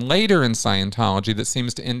information later in Scientology that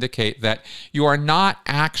seems to indicate that you are not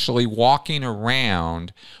actually walking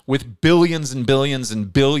around with billions and billions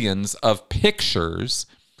and billions of pictures,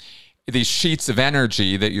 these sheets of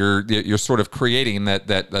energy that you're sort of creating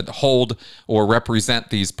that hold or represent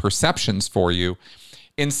these perceptions for you.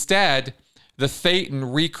 Instead, the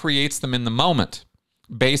thetan recreates them in the moment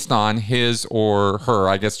based on his or her,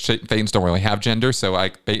 I guess things don't really have gender, so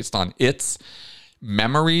based on its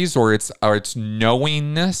memories or its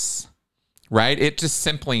knowingness, right? It just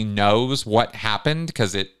simply knows what happened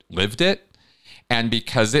because it lived it. And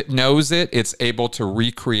because it knows it, it's able to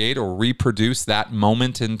recreate or reproduce that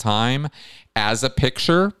moment in time as a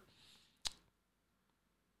picture.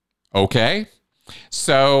 Okay.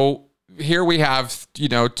 So here we have,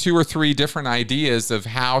 2 or 3 different ideas of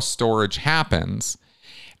how storage happens.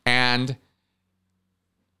 And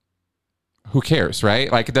who cares,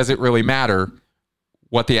 right? Like, does it really matter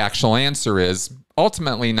what the actual answer is?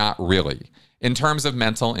 Ultimately, not really, in terms of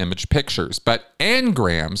mental image pictures. But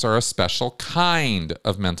engrams are a special kind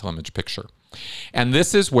of mental image picture. And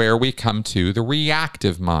this is where we come to the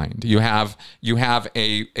reactive mind. You have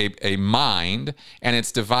a mind, and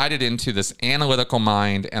it's divided into this analytical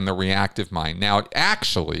mind and the reactive mind. Now,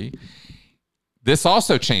 this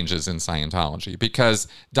also changes in Scientology, because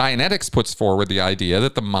Dianetics puts forward the idea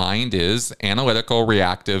that the mind is analytical,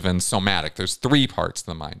 reactive, and somatic. There's 3 parts of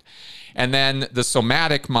the mind. And then the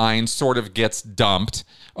somatic mind sort of gets dumped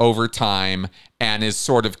over time and is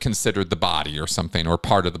sort of considered the body or something, or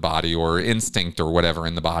part of the body, or instinct or whatever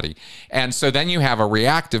in the body. And so then you have a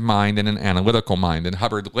reactive mind and an analytical mind. And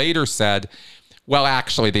Hubbard later said, well,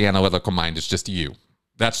 actually, the analytical mind is just you.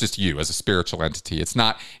 That's just you as a spiritual entity. It's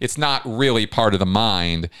not really part of the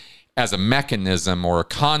mind as a mechanism or a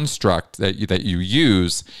construct that you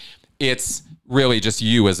use. It's really just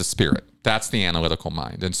you as a spirit. That's the analytical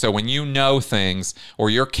mind. And so when you know things,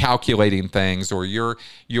 or you're calculating things, or you're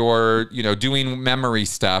doing memory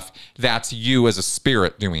stuff, that's you as a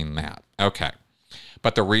spirit doing that. Okay.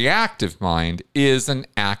 But the reactive mind is an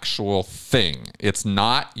actual thing. It's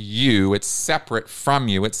not you. It's separate from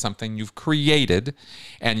you. It's something you've created,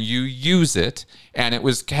 and you use it, and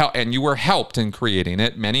you were helped in creating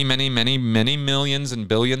it many, many, many, many millions and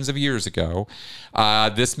billions of years ago.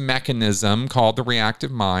 This mechanism called the reactive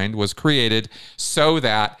mind was created so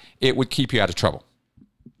that it would keep you out of trouble.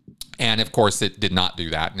 And of course, it did not do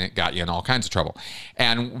that, and it got you in all kinds of trouble.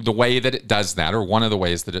 And the way that it does that, or one of the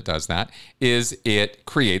ways that it does that, is it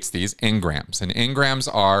creates these engrams. And engrams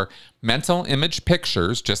are mental image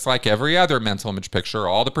pictures, just like every other mental image picture,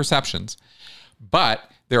 all the perceptions. But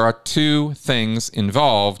there are 2 things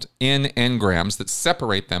involved in engrams that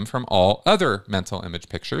separate them from all other mental image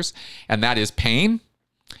pictures, and that is pain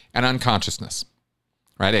and unconsciousness,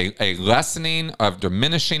 right? A lessening of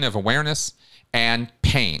diminishing of awareness and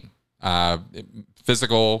pain.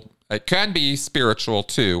 Physical, it can be spiritual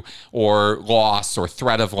too, or loss or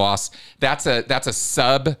threat of loss. That's a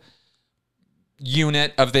sub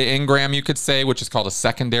unit of the engram, you could say, which is called a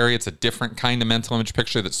secondary. It's a different kind of mental image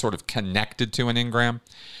picture that's sort of connected to an engram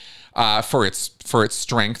for its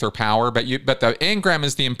strength or power. But the engram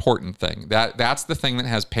is the important thing. That's the thing that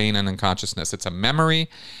has pain and unconsciousness. It's a memory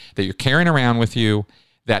that you're carrying around with you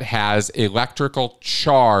that has electrical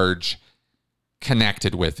charge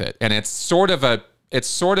connected with it. And it's sort of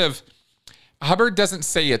Hubbard doesn't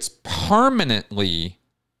say it's permanently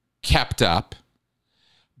kept up,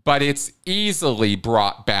 but it's easily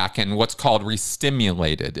brought back and what's called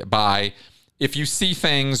restimulated by, if you see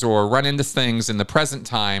things or run into things in the present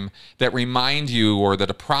time that remind you or that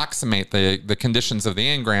approximate the conditions of the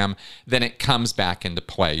engram, then it comes back into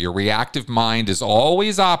play. Your reactive mind is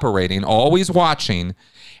always operating, always watching,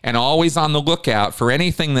 and always on the lookout for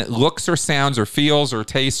anything that looks or sounds or feels or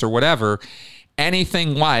tastes or whatever,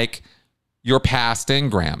 anything like your past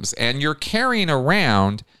engrams. And you're carrying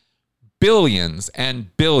around billions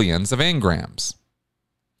and billions of engrams.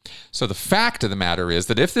 So the fact of the matter is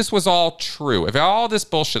that if this was all true, if all this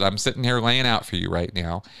bullshit I'm sitting here laying out for you right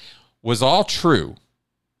now was all true,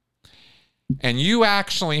 and you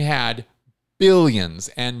actually had billions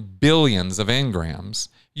and billions of engrams,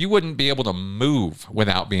 you wouldn't be able to move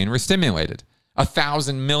without being restimulated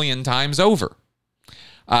 1,000 million times over.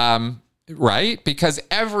 Right? Because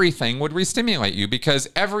everything would restimulate you, because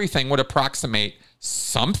everything would approximate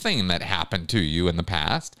something that happened to you in the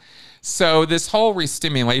past. So this whole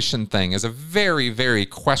restimulation thing is a very, very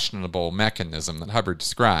questionable mechanism that Hubbard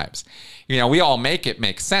describes. We all make it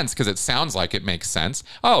make sense because it sounds like it makes sense.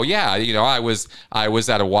 Oh yeah, I was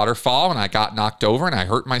at a waterfall and I got knocked over and I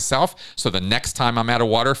hurt myself. So the next time I'm at a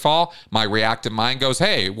waterfall, my reactive mind goes,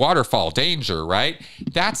 hey, waterfall, danger, right?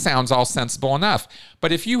 That sounds all sensible enough.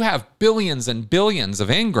 But if you have billions and billions of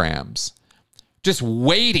engrams just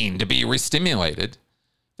waiting to be restimulated,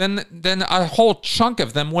 then a whole chunk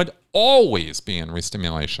of them would always be in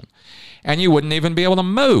restimulation. And you wouldn't even be able to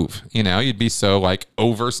move. You'd be so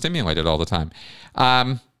overstimulated all the time.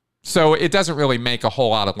 So it doesn't really make a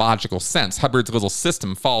whole lot of logical sense. Hubbard's little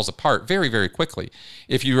system falls apart very, very quickly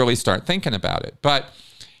if you really start thinking about it. But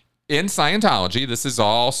in Scientology, this is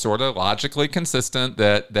all sort of logically consistent,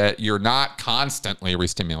 that you're not constantly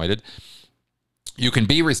restimulated. You can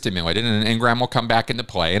be restimulated, and an engram will come back into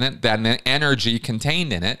play, and then the energy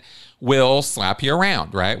contained in it will slap you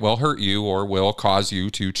around, right? Will hurt you or will cause you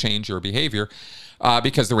to change your behavior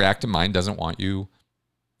because the reactive mind doesn't want you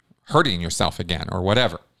hurting yourself again or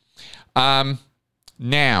whatever.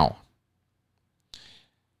 Now,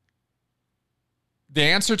 the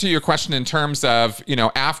answer to your question in terms of,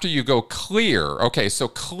 after you go clear, okay, so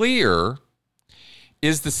clear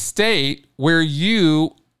is the state where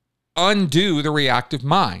you undo the reactive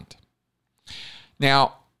mind.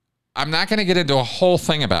 Now, I'm not going to get into a whole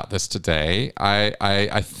thing about this today.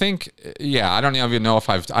 I think, I don't even know if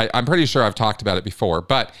I'm pretty sure I've talked about it before,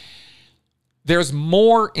 but there's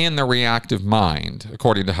more in the reactive mind,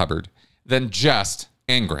 according to Hubbard, than just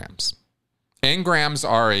engrams. Engrams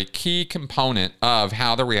are a key component of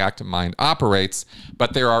how the reactive mind operates,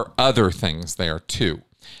 but there are other things there too.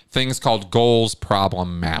 Things called goals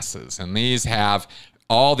problem masses. And these have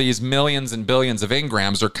all these millions and billions of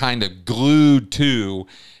engrams are kind of glued to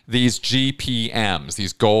these GPMs,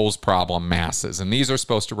 these goals problem masses. And these are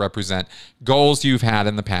supposed to represent goals you've had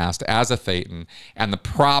in the past as a Thetan and the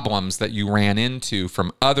problems that you ran into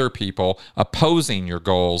from other people opposing your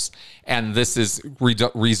goals. And this is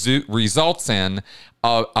results in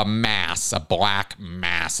a mass, a black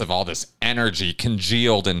mass of all this energy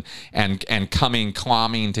congealed and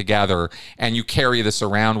clumping together. And you carry this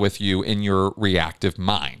around with you in your reactive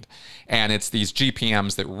mind. And it's these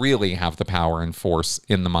GPMs that really have the power and force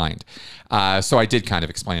in the mind. So I did kind of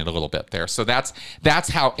explain it a little bit there. So that's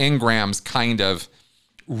how engrams kind of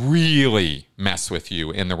really mess with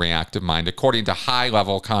you in the reactive mind, according to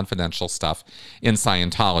high-level confidential stuff in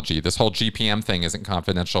Scientology. This whole GPM thing isn't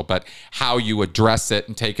confidential, but how you address it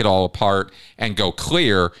and take it all apart and go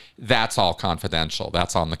clear, that's all confidential.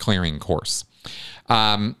 That's on the clearing course.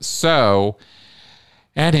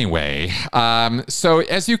 Anyway, so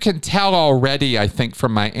as you can tell already, I think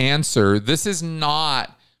from my answer, this is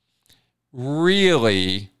not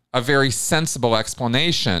really a very sensible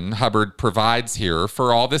explanation Hubbard provides here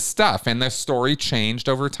for all this stuff. And the story changed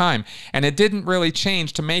over time. And it didn't really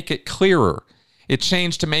change to make it clearer. It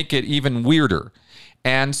changed to make it even weirder.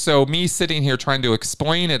 And so me sitting here trying to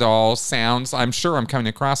explain it all sounds, I'm sure I'm coming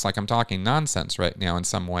across like I'm talking nonsense right now in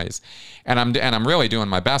some ways. And I'm really doing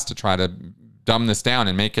my best to try to dumb this down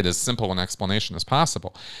and make it as simple an explanation as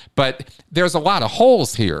possible. But there's a lot of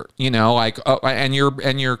holes here, and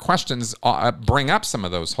your questions bring up some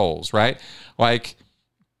of those holes, right? Like,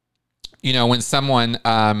 when someone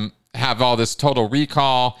have all this total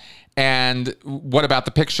recall, and what about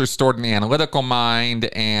the pictures stored in the analytical mind?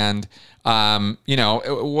 And,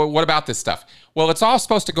 what about this stuff? Well, it's all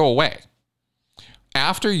supposed to go away.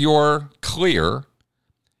 After you're clear,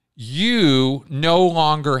 you no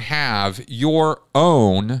longer have your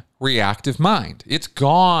own reactive mind. It's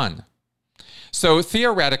gone. So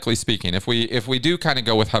theoretically speaking, if we do kind of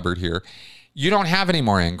go with Hubbard here, you don't have any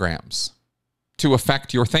more engrams to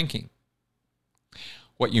affect your thinking.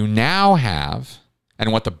 What you now have,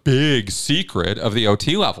 and what the big secret of the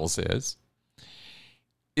OT levels is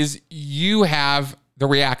you have the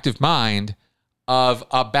reactive mind of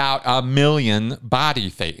about 1 million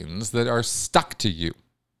body thetans that are stuck to you.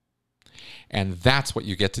 And that's what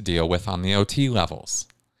you get to deal with on the OT levels,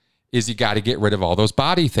 is you got to get rid of all those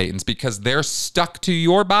body thetans because they're stuck to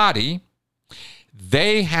your body.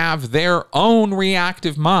 They have their own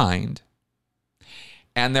reactive mind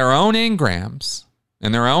and their own engrams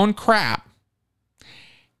and their own crap,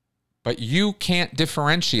 but you can't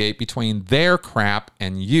differentiate between their crap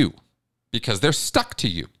and you because they're stuck to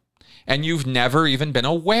you. And you've never even been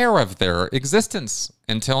aware of their existence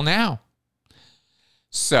until now.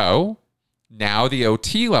 So now the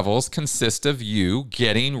OT levels consist of you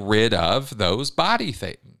getting rid of those body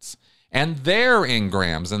thetans and their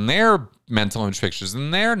engrams and their mental image pictures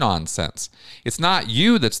and their nonsense. It's not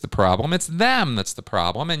you that's the problem. It's them that's the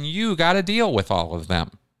problem. And you got to deal with all of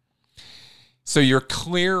them. So you're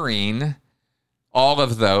clearing all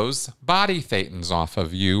of those body thetans off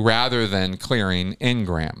of you rather than clearing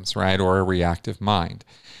engrams, right? Or a reactive mind.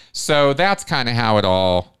 So that's kind of how it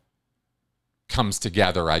all comes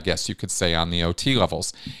together, I guess you could say, on the OT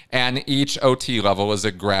levels. And each OT level is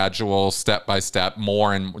a gradual, step-by-step,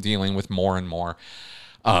 dealing with more and more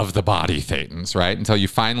of the body thetans, right? Until you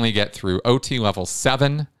finally get through OT level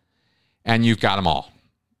 7, and you've got them all.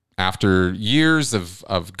 After years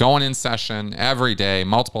of going in session every day,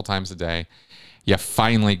 multiple times a day, you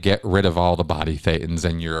finally get rid of all the body thetans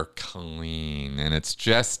and you're clean. And it's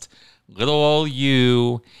just little old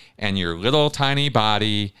you and your little tiny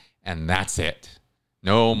body, and that's it.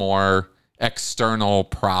 No more external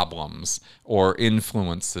problems or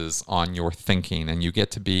influences on your thinking, and you get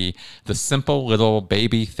to be the simple little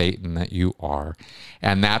baby thetan that you are.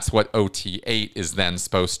 And that's what OT8 is then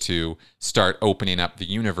supposed to start opening up the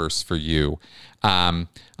universe for you.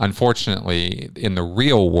 Unfortunately, in the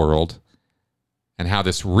real world, and how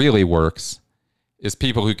this really works, is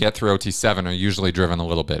people who get through OT7 are usually driven a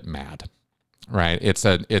little bit mad. Right. It's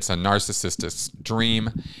a narcissistic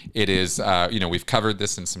dream. It is, we've covered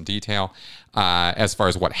this in some detail as far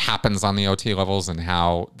as what happens on the OT levels and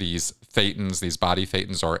how these thetans, these body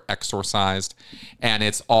thetans, are exorcised. And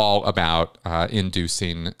it's all about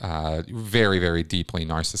inducing very, very deeply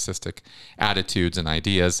narcissistic attitudes and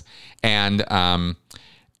ideas.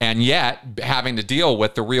 And yet having to deal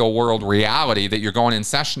with the real world reality that you're going in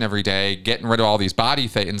session every day, getting rid of all these body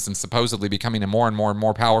thetans and supposedly becoming a more and more and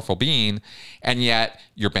more powerful being. And yet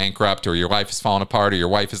you're bankrupt, or your life is falling apart, or your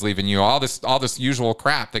wife is leaving you. All this usual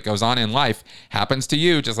crap that goes on in life happens to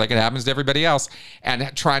you just like it happens to everybody else.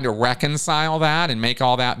 And trying to reconcile that and make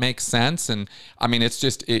all that make sense. And I mean, it's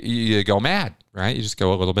just, you go mad. Right, you just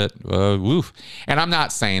go a little bit woof, and I'm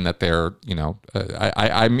not saying that they're,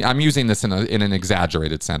 I'm using this in an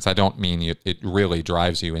exaggerated sense. I don't mean it really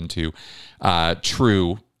drives you into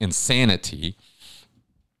true insanity,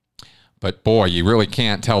 but boy, you really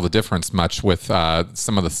can't tell the difference much with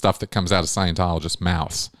some of the stuff that comes out of Scientologists'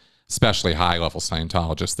 mouths, especially high-level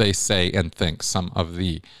Scientologists. They say and think some of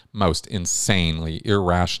the most insanely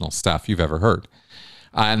irrational stuff you've ever heard.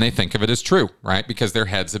 And they think of it as true, right? Because their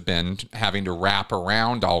heads have been having to wrap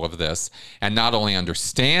around all of this and not only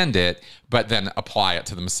understand it, but then apply it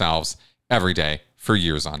to themselves every day for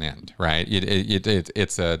years on end, right?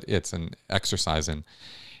 It's an exercise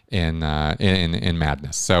in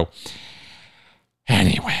madness. So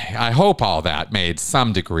anyway, I hope all that made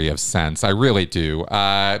some degree of sense. I really do.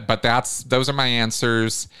 But those are my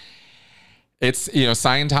answers. It's,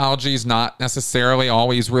 Scientology is not necessarily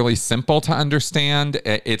always really simple to understand.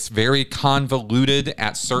 It's very convoluted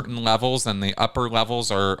at certain levels, and the upper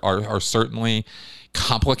levels are certainly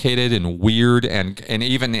complicated and weird and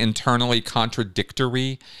even internally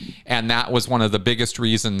contradictory. And that was one of the biggest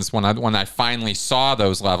reasons when I finally saw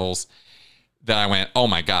those levels that I went, oh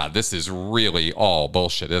my God, this is really all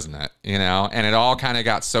bullshit, isn't it? And it all kind of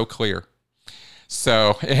got so clear.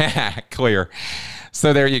 So, yeah, clear.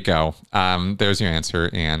 So there you go. There's your answer,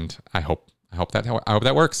 and I hope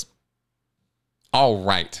that works. All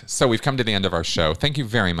right. So we've come to the end of our show. Thank you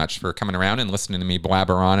very much for coming around and listening to me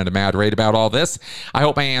blabber on at a mad rate about all this. I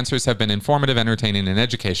hope my answers have been informative, entertaining, and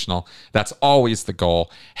educational. That's always the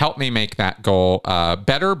goal. Help me make that goal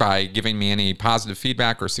better by giving me any positive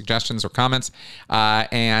feedback or suggestions or comments.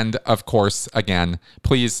 And of course, again,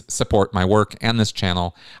 please support my work and this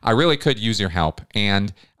channel. I really could use your help,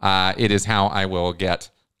 and it is how I will get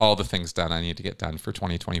all the things done I need to get done for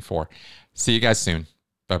 2024. See you guys soon.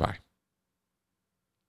 Bye-bye.